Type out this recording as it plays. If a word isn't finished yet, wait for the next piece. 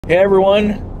Hey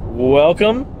everyone,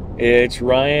 welcome. It's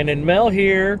Ryan and Mel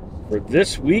here for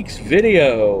this week's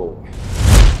video.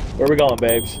 Where are we going,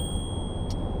 babes?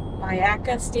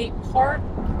 Myakka State Park,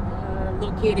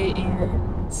 located in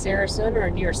Sarasota or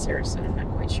near Sarasota, I'm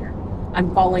not quite sure.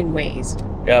 I'm following Waze.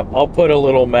 Yeah, I'll put a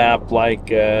little map,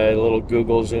 like a little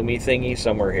Google Zoomy thingy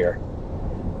somewhere here.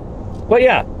 But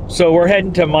yeah, so we're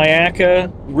heading to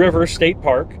Myakka River State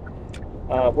Park.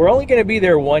 We're only going to be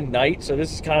there one night, so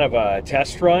this is kind of a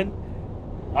test run.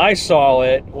 I saw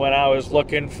it when I was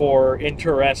looking for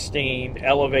interesting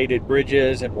elevated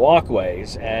bridges and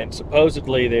walkways, and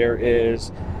supposedly there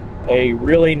is a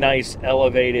really nice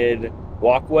elevated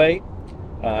walkway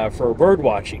for bird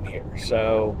watching here.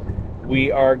 So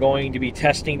we are going to be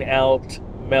testing out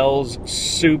Mel's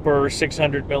super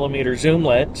 600mm zoom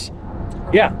lens.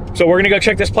 Yeah, so we're going to go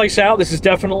check this place out. This is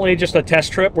definitely just a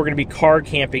test trip. We're going to be car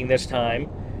camping this time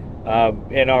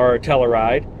in our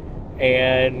Telluride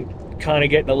and kind of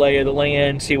getting the lay of the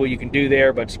land, see what you can do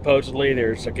there. But supposedly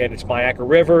there's, again, it's Myakka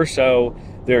River, so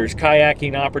there's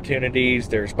kayaking opportunities,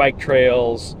 there's bike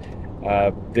trails,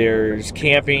 there's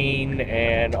camping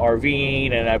and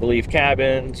RVing, and I believe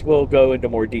cabins. We'll go into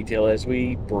more detail as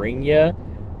we bring you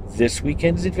this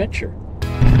weekend's adventure.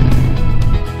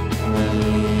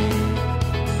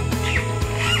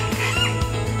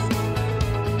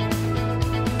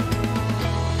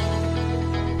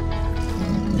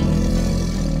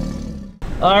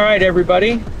 All right,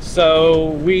 everybody.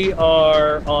 So we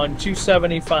are on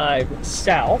 275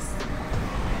 South,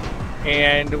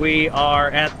 and we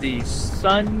are at the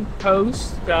Sunshine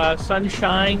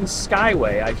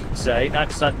Skyway, I should say, not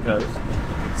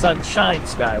Suncoast, Sunshine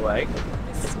Skyway.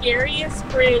 The scariest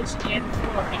bridge in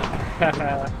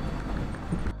Florida.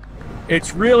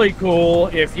 It's really cool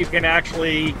if you can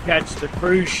actually catch the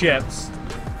cruise ships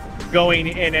going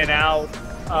in and out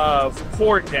of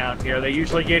port down here. They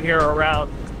usually get here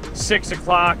around 6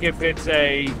 o'clock if it's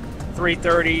a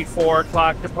 3:30, 4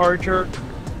 o'clock departure.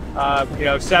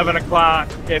 7 o'clock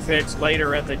if it's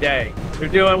later in the day. They're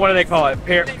doing, what do they call it?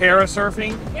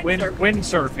 Parasurfing?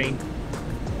 Windsurfing.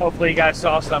 Hopefully you guys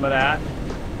saw some of that.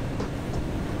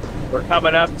 We're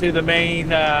coming up to the main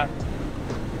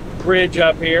bridge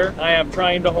up here. I am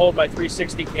trying to hold my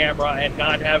 360 camera and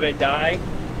not have it die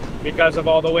because of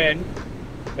all the wind.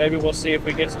 Maybe we'll see if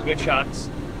we get some good shots.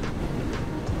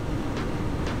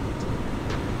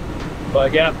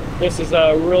 But yeah, this is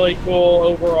a really cool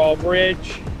overall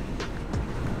bridge.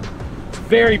 It's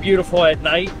very beautiful at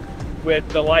night with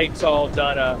the lights all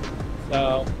done up.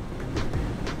 So,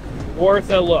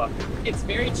 worth a look. It's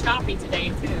very choppy today,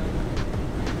 too.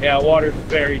 Yeah, water's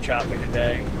very choppy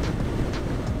today.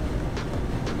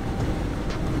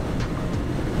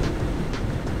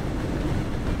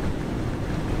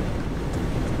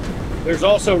 There's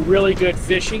also really good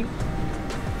fishing.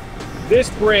 This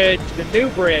bridge, the new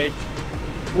bridge,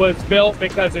 was built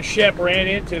because a ship ran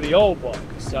into the old one.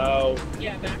 So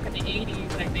yeah, back in the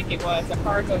 80s, I think it was a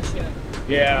cargo ship.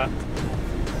 Yeah.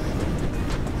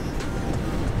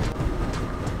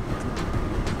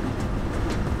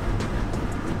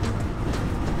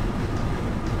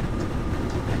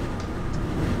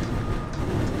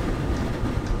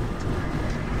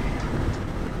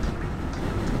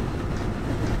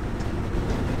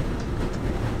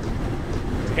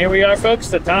 Here we are, folks,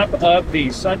 the top of the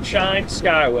Sunshine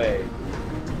Skyway.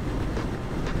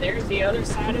 There's the other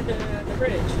side of the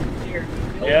bridge here.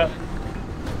 Yeah.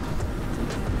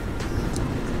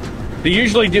 They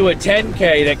usually do a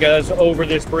 10K that goes over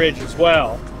this bridge as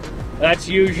well. That's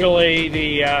usually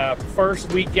the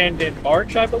first weekend in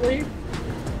March, I believe.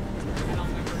 I don't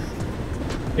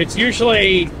remember. It's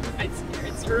usually...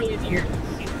 It's early in the year.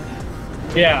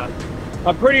 Yeah.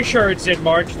 I'm pretty sure it's in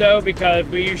March, though, because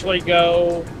we usually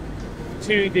go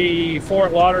to the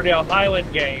Fort Lauderdale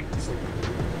Highland games,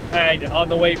 and on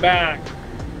the way back,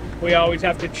 we always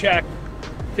have to check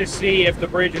to see if the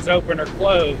bridge is open or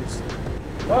closed.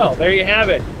 Well, there you have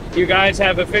it. You guys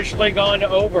have officially gone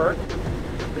over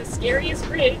the scariest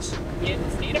bridge in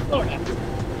the state of Florida.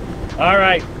 All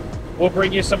right. We'll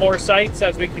bring you some more sights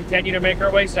as we continue to make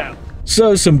our way south.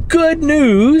 So, some good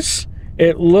news.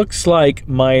 It looks like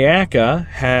Myakka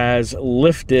has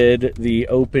lifted the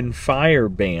open fire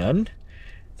ban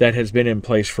that has been in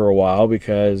place for a while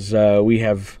because we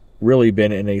have really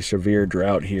been in a severe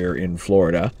drought here in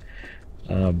Florida.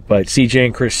 But CJ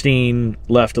and Christine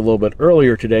left a little bit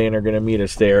earlier today and are going to meet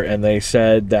us there. And they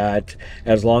said that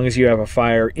as long as you have a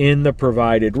fire in the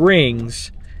provided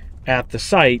rings at the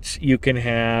sites, you can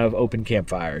have open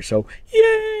campfires. So,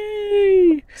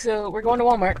 yay! So we're going to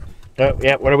Walmart. Oh,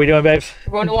 yeah, what are we doing, babes?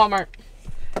 We're going to Walmart.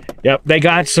 Yep, they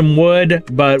got some wood,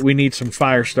 but we need some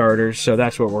fire starters, so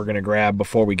that's what we're going to grab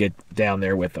before we get down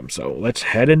there with them. So let's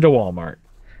head into Walmart.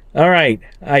 All right,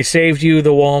 I saved you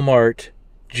the Walmart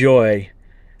joy.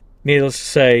 Needless to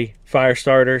say, fire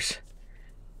starters,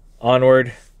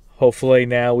 onward. Hopefully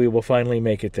now we will finally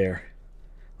make it there.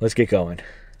 Let's get going.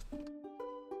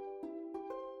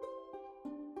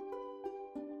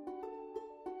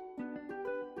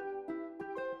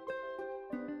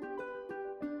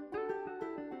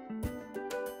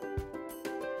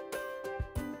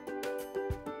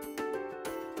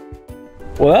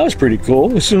 Well, that was pretty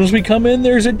cool. As soon as we come in,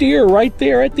 there's a deer right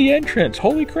there at the entrance.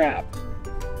 Holy crap.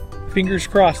 Fingers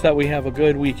crossed that we have a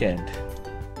good weekend.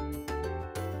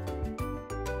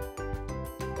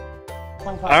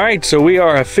 All right, so we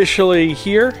are officially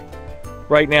here.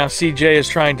 Right now, CJ is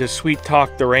trying to sweet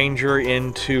talk the ranger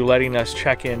into letting us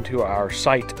check into our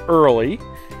site early.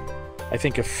 I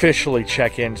think officially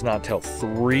check-in's not till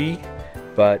 3,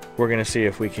 but we're gonna see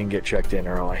if we can get checked in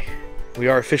early. We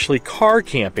are officially car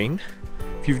camping.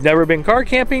 If you've never been car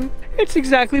camping, it's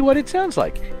exactly what it sounds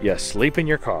like. You sleep in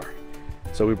your car.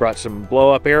 So we brought some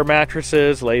blow-up air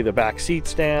mattresses, lay the back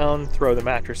seats down, throw the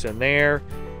mattress in there,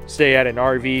 stay at an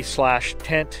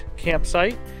RV/tent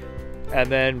campsite,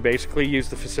 and then basically use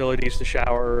the facilities to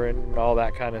shower and all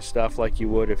that kind of stuff like you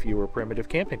would if you were primitive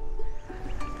camping.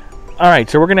 All right,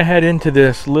 so we're gonna head into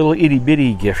this little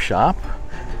itty-bitty gift shop,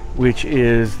 which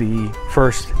is the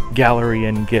first gallery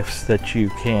and gifts that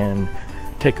you can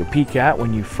take a peek at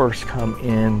when you first come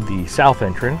in the south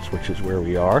entrance, which is where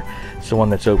we are. It's the one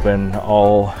that's open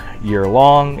all year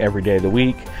long, every day of the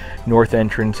week. North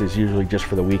entrance is usually just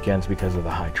for the weekends because of the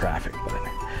high traffic. But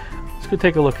let's go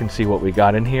take a look and see what we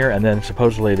got in here. And then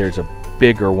supposedly there's a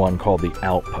bigger one called the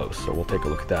Outpost, so we'll take a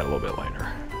look at that a little bit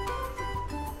later.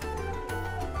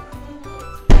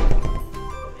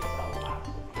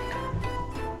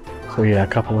 So yeah, a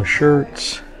couple of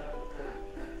shirts.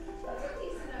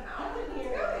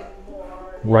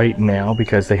 Right now,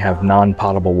 because they have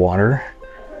non-potable water,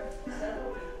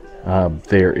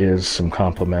 there is some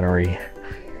complimentary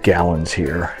gallons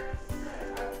here.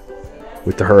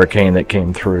 With the hurricane that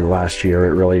came through last year,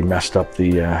 it really messed up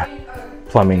the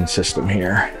plumbing system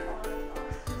here.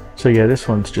 So yeah, this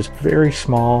one's just very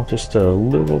small, just a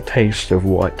little taste of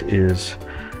what is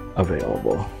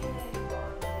available.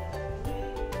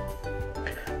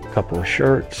 A couple of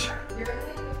shirts.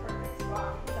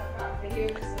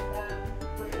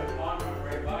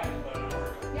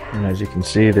 And as you can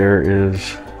see, there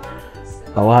is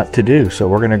a lot to do. So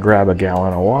we're going to grab a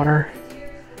gallon of water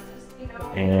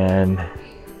and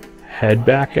head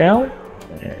back out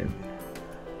and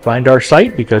find our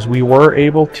site because we were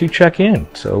able to check in.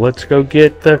 So let's go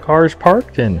get the cars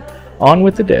parked and on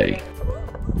with the day.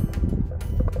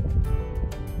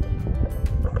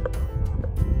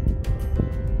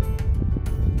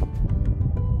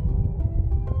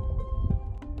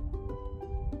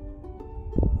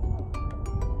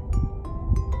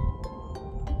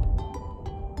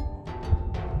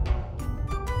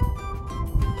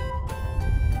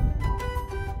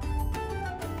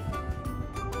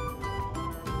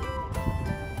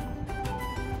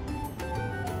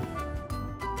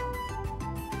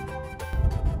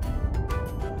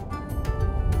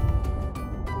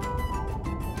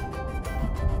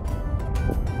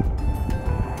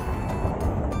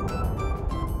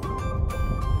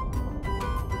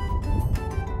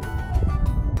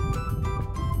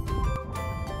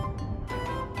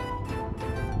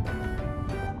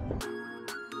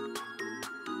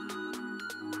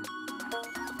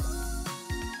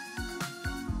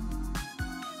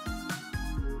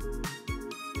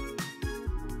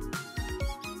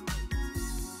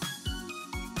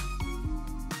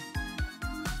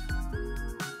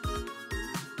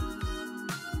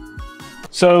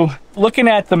 So looking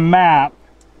at the map,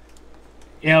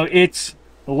 you know, it's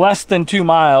less than 2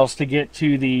 miles to get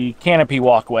to the Canopy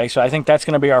Walkway. So I think that's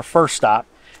going to be our first stop.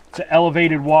 It's an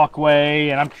elevated walkway,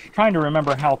 and I'm trying to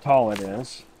remember how tall it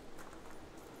is.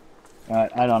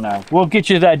 I don't know. We'll get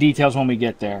you that details when we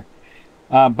get there.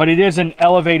 But it is an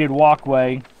elevated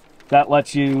walkway that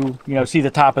lets you, see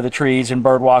the top of the trees and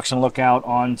bird walks and look out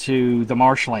onto the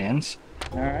marshlands.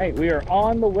 All right, we are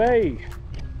on the way.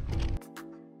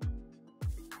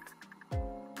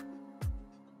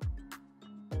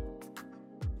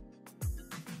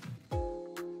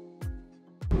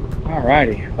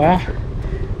 Alrighty, well,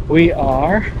 we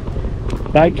are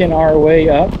biking our way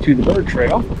up to the bird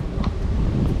trail,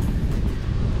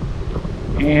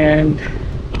 and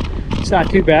it's not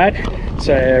too bad. It's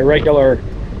a regular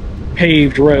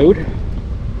paved road,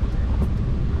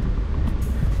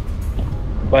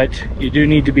 but you do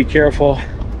need to be careful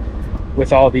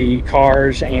with all the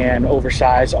cars and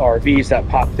oversized RVs that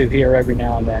pop through here every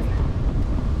now and then.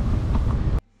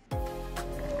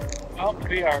 Well,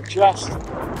 we are just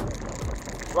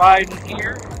riding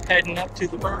here, heading up to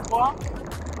the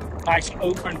Birdwalk. Nice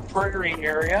open prairie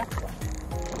area.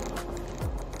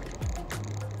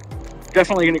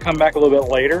 Definitely going to come back a little bit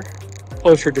later,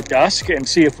 closer to dusk, and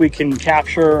see if we can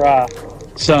capture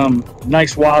some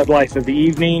nice wildlife of the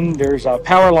evening. There's a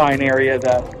power line area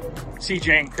that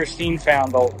CJ and Christine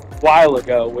found a while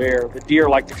ago where the deer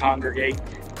like to congregate.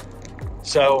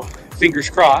 So fingers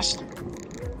crossed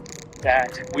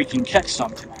that we can catch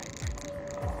some tonight.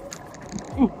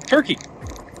 Ooh, turkey!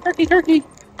 Turkey, turkey!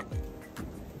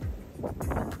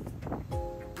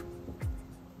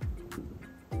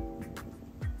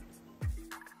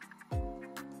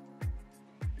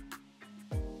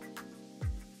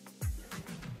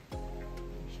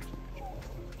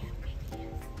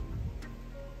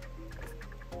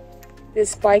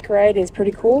 This bike ride is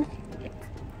pretty cool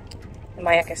in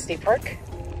Myakka State Park.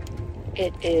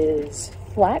 It is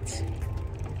flat.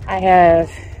 I have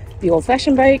the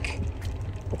old-fashioned bike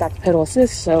without the pedal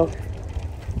assist, so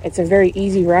it's a very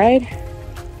easy ride.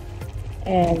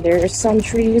 And there's some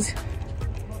trees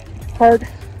part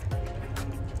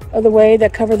of the way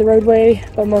that cover the roadway,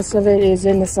 but most of it is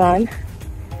in the sun.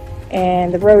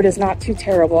 And the road is not too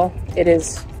terrible. It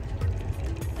is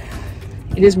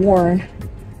worn,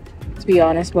 to be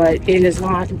honest, but it is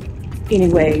not any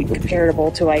way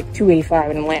comparable to like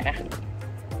 285 in Atlanta.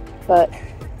 But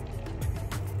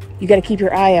you got to keep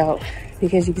your eye out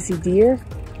because you can see deer.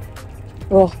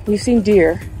 Well, we've seen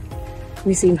deer,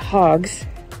 we've seen hogs,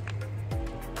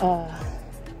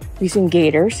 we've seen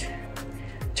gators,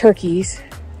 turkeys.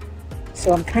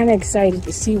 So I'm kind of excited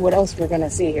to see what else we're gonna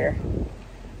see here.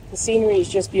 The scenery is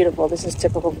just beautiful. This is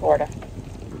typical Florida.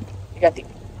 You got the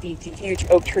huge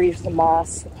oak trees, the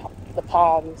moss, the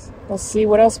palms. Let's see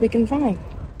what else we can find.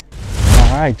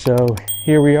 All right, so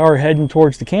here we are heading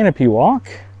towards the Canopy Walk.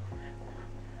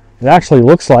 It actually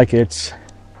looks like it's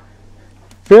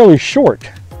fairly short,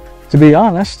 to be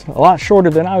honest. A lot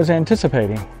shorter than I was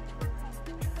anticipating.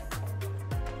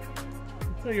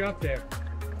 So you're up there,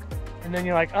 and then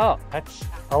you're like, oh, that's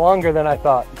longer than I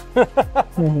thought.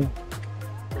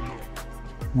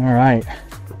 All right,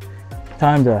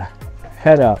 time to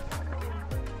head up.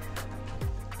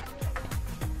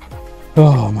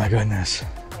 Oh my goodness.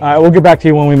 All right, we'll get back to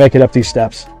you when we make it up these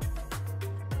steps.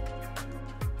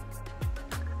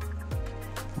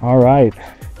 All right,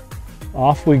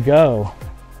 off we go.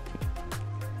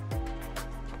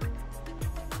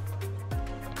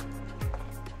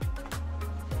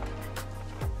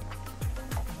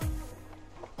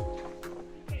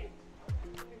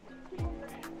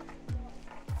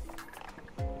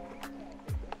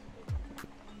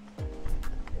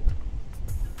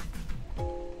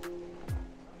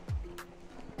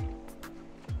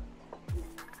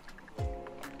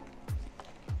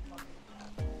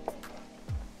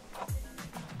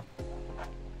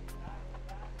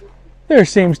 There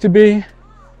seems to be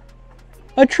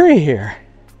a tree here.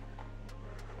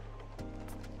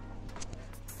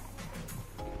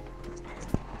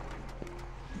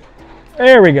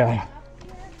 There we go.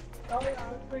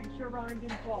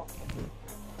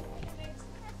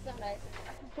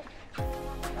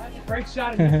 Great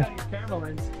shot of your camera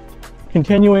lens.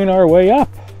 Continuing our way up.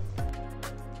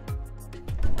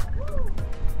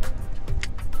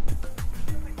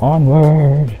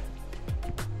 Onward.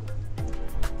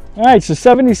 All right, so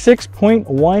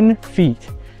 76.1 feet.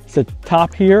 It's the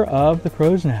top here of the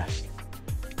crow's nest.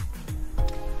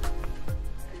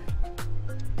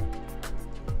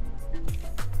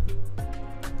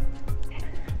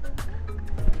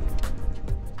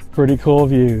 Pretty cool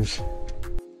views.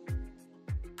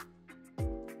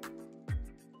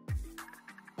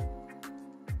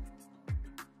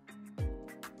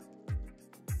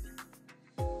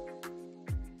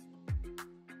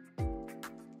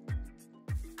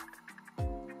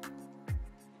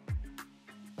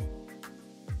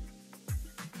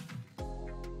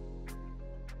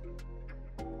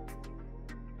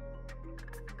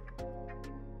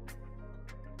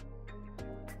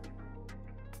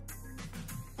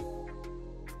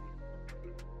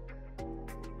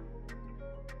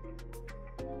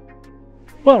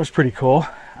 Well, it was pretty cool.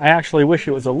 I actually wish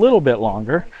it was a little bit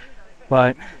longer,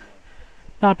 but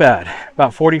not bad.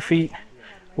 About 40 feet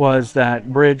was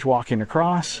that bridge walking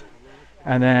across,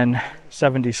 and then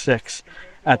 76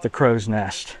 at the crow's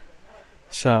nest.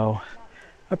 So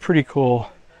a pretty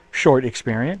cool short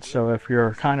experience. So if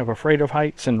you're kind of afraid of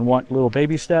heights and want little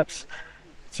baby steps,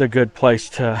 it's a good place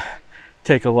to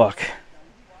take a look.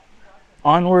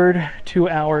 Onward to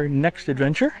our next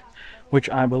adventure, which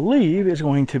I believe is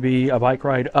going to be a bike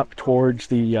ride up towards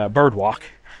the Birdwalk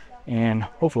and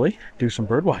hopefully do some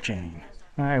bird watching.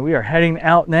 All right, we are heading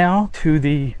out now to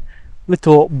the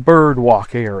little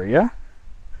Birdwalk area.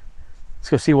 Let's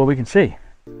go see what we can see.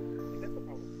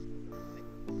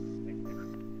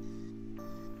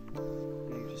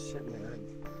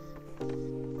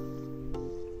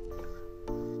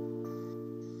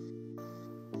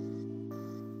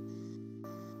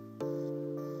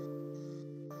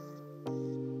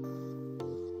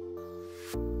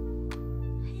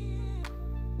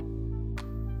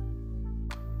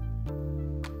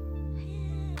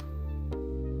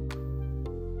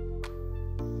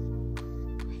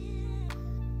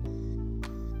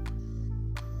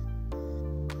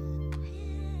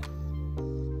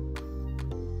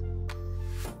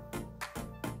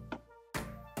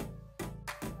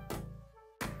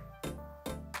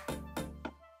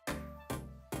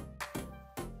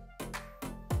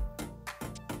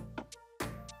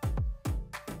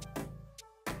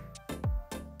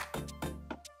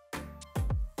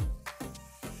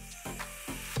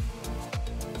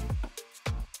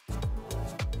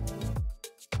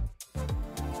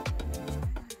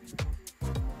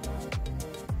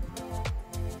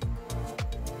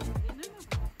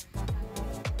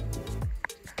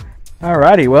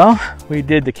 Alrighty, well, we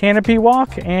did the Canopy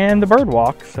walk and the bird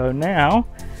walk, so now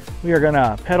we are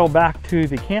gonna pedal back to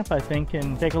the camp, I think,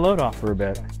 and take a load off for a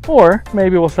bit. Or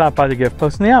maybe we'll stop by the gift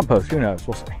post and the outpost, who knows,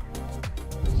 we'll see.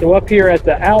 So up here at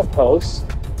the outpost,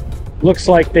 looks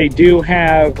like they do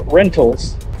have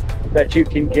rentals that you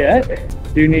can get.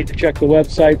 Do need to check the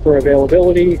website for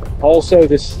availability. Also,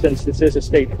 since this is a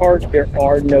state park, there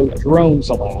are no drones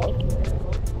allowed.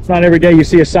 It's not every day you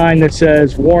see a sign that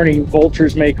says, warning,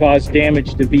 vultures may cause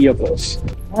damage to vehicles.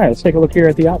 All right, let's take a look here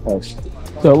at the outpost.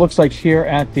 So it looks like here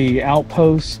at the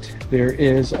outpost, there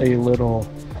is a little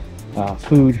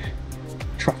food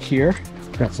truck here.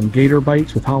 Got some gator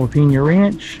bites with jalapeno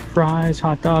ranch, fries,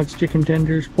 hot dogs, chicken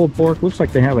tenders, pulled pork. Looks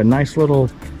like they have a nice little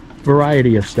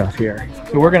variety of stuff here.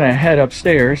 So we're gonna head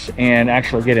upstairs and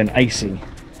actually get an icy,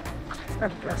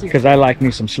 because I like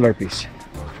me some Slurpees.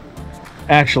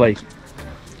 Actually,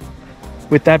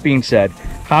 with that being said,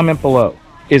 comment below.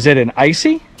 Is it an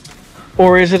icy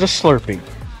or is it a Slurpee?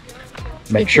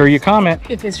 Make sure you comment.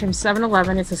 If it's from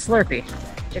 7-Eleven, it's a Slurpee.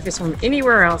 If it's from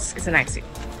anywhere else, it's an icy.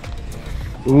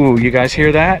 Ooh, you guys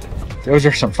hear that? Those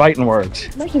are some fighting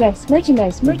words. Merchandise,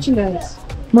 merchandise, merchandise.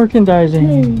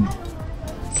 Merchandising.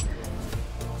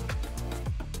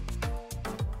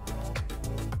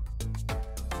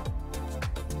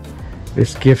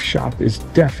 This gift shop is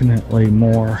definitely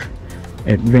more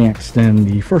advanced than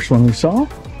the first one we saw.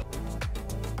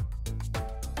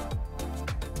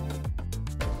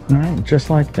 All right,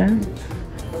 just like that,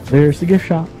 there's the gift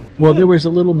shop. Well, there was a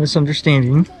little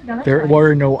misunderstanding. There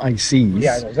were no ices.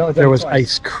 Yeah, there was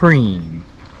ice cream.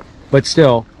 But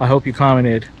still, I hope you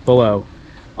commented below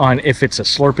on if it's a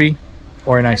Slurpee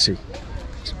or an icy.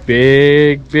 It's a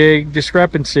big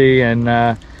discrepancy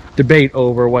and debate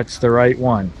over what's the right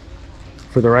one.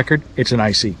 For the record, it's an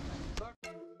icy.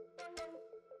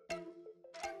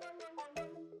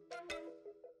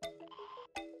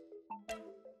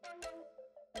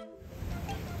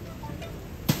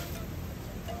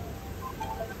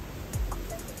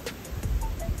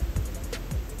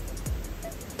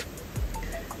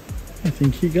 I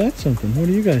think he got something. What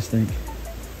do you guys think?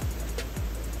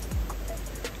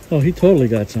 Oh, he totally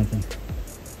got something.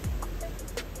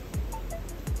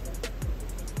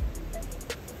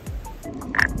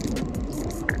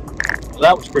 Well,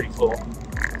 that was pretty cool.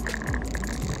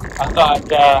 I thought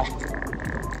that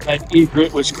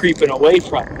Egret was creeping away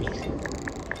from me,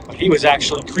 but he was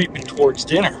actually creeping towards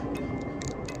dinner.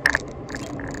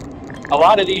 A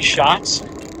lot of these shots,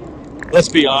 let's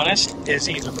be honest, is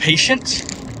either patience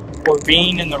or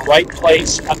being in the right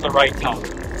place at the right time.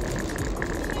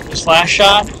 This last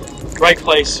shot, right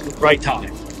place, right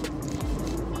time.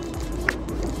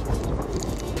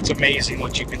 It's amazing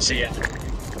what you can see out there.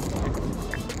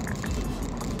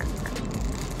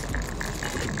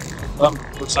 Well,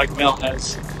 looks like Mel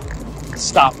has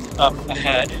stopped up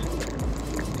ahead.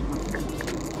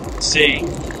 Let's see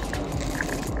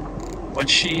what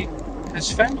she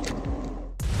has found.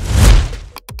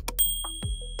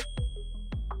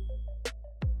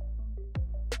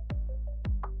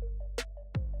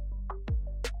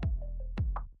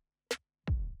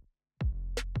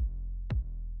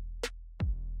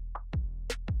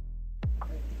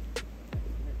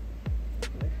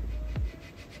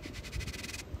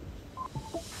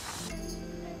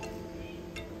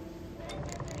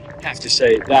 I have to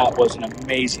say that was an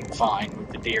amazing find with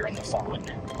the deer and the fawn.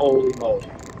 Holy moly.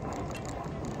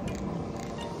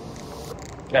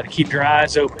 Got to keep your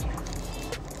eyes open.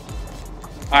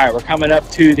 All right, we're coming up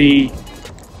to the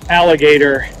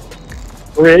Alligator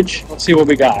Bridge. Let's see what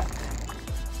we got.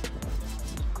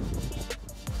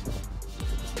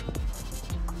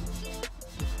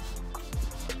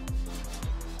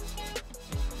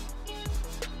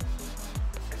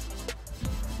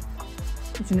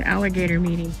 It's an alligator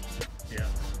meeting. Yeah.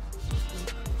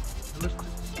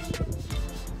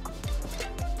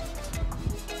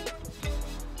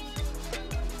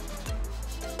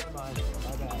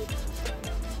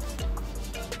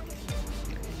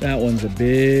 That one's a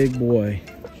big boy.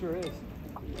 Sure is.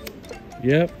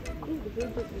 Yep.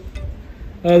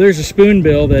 Oh, there's a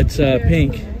spoonbill that's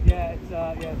pink. Yeah, it's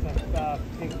a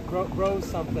pink rose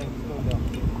something spoonbill.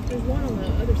 There's one on the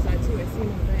other side too. I see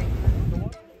him on the bank.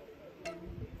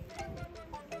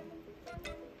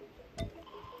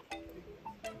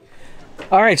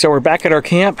 All right, so we're back at our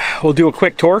camp. We'll do a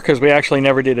quick tour because we actually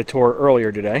never did a tour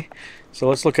earlier today. So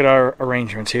let's look at our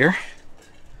arrangements here.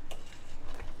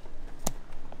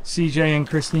 CJ and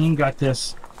Christine got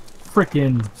this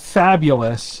freaking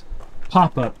fabulous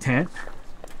pop-up tent.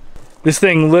 This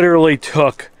thing literally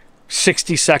took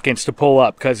 60 seconds to pull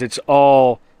up because it's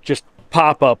all just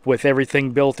pop-up with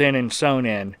everything built in and sewn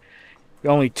in.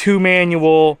 Only 2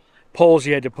 manual poles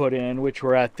you had to put in, which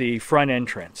were at the front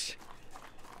entrance.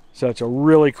 So it's a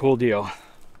really cool deal.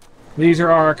 These are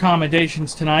our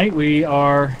accommodations tonight. We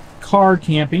are car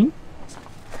camping.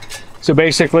 So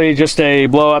basically just a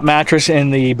blow-up mattress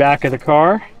in the back of the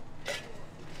car.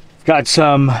 Got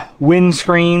some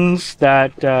windscreens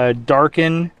that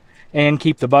darken and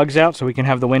keep the bugs out, so we can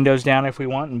have the windows down if we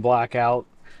want and black out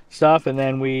stuff. And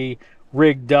then we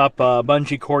rigged up a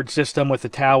bungee cord system with a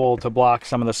towel to block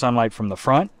some of the sunlight from the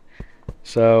front.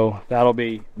 So that'll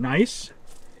be nice.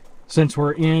 Since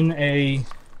we're in a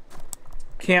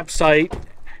campsite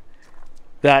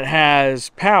that has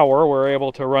power, we're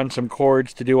able to run some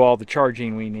cords to do all the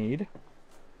charging we need.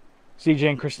 CJ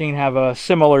and Christine have a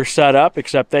similar setup,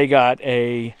 except they got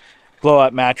a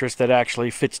blow-up mattress that actually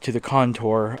fits to the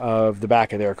contour of the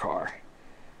back of their car.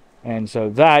 And so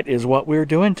that is what we're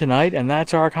doing tonight, and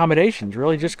that's our accommodations.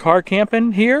 Really just car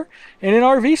camping here in an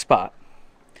RV spot.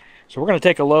 So we're going to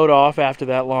take a load off after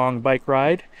that long bike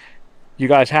ride. You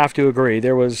guys have to agree,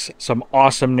 there was some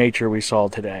awesome nature we saw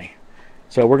today.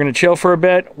 So we're going to chill for a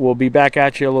bit. We'll be back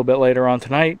at you a little bit later on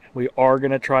tonight. We are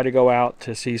going to try to go out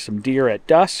to see some deer at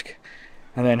dusk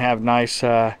and then have nice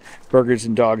burgers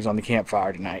and dogs on the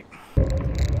campfire tonight.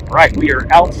 All right, we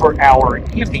are out for our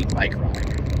evening bike ride.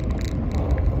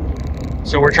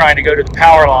 So we're trying to go to the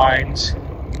power lines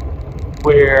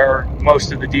where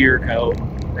most of the deer go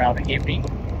around the evening.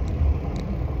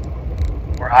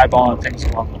 We're eyeballing things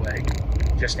along the way,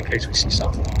 just in case we see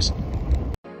something awesome.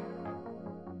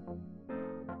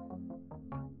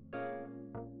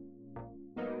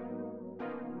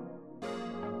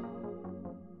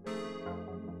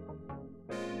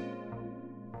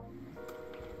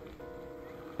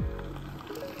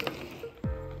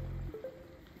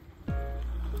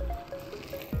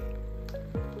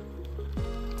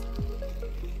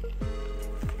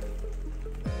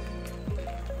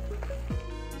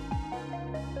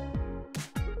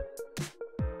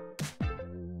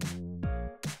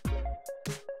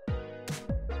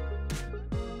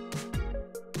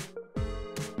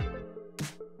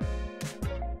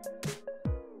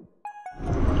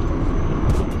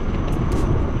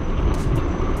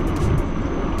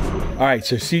 All right,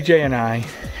 so CJ and I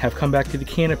have come back to the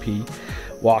Canopy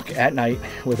walk at night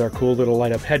with our cool little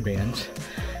light up headbands.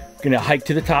 Gonna hike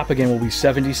to the top again. We'll be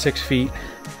 76 feet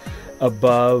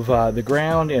above the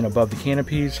ground and above the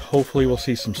canopies. Hopefully we'll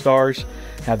see some stars,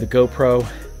 have the GoPro.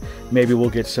 Maybe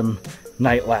we'll get some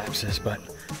night lapses, but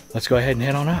let's go ahead and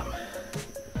head on up.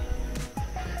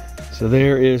 So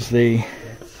there is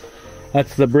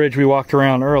that's the bridge we walked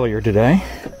around earlier today.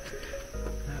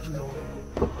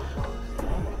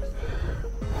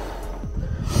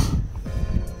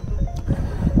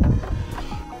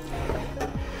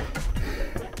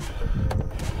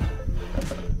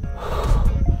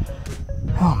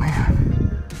 Oh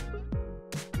man.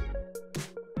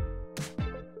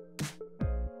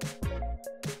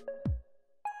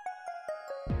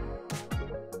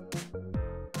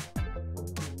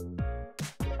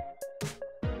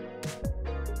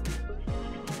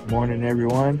 Morning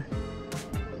everyone.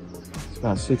 It's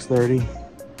about 6:30.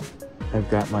 I've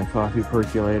got my coffee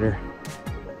percolator.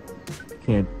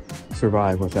 Can't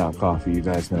survive without coffee, you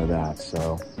guys know that.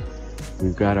 So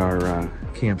we've got our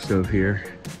camp stove here.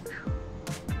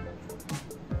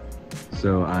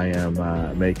 So I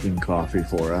am making coffee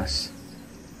for us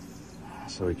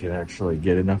so we can actually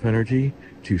get enough energy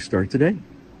to start the day.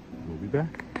 We'll be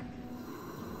back.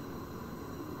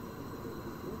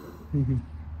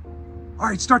 All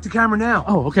right, start the camera now.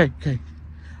 Oh, okay.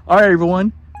 All right,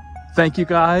 everyone. Thank you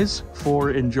guys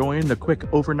for enjoying the quick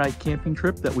overnight camping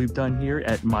trip that we've done here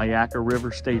at Myakka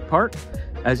River State Park.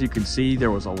 As you can see,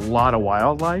 there was a lot of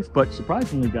wildlife, but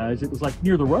surprisingly, guys, it was like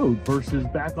near the road versus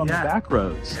back on the back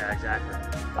roads. Yeah, exactly.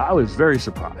 I was very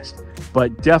surprised,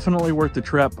 but definitely worth the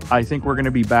trip. I think we're going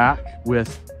to be back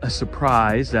with a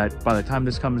surprise that by the time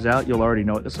this comes out, you'll already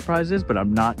know what the surprise is, but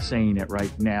I'm not saying it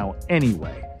right now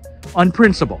anyway, on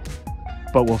principle.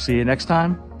 But we'll see you next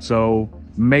time. So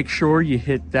make sure you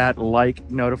hit that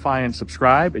like, notify, and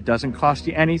subscribe. It doesn't cost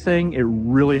you anything. It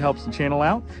really helps the channel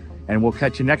out. And we'll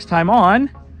catch you next time on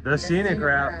The Scenic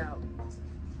Route.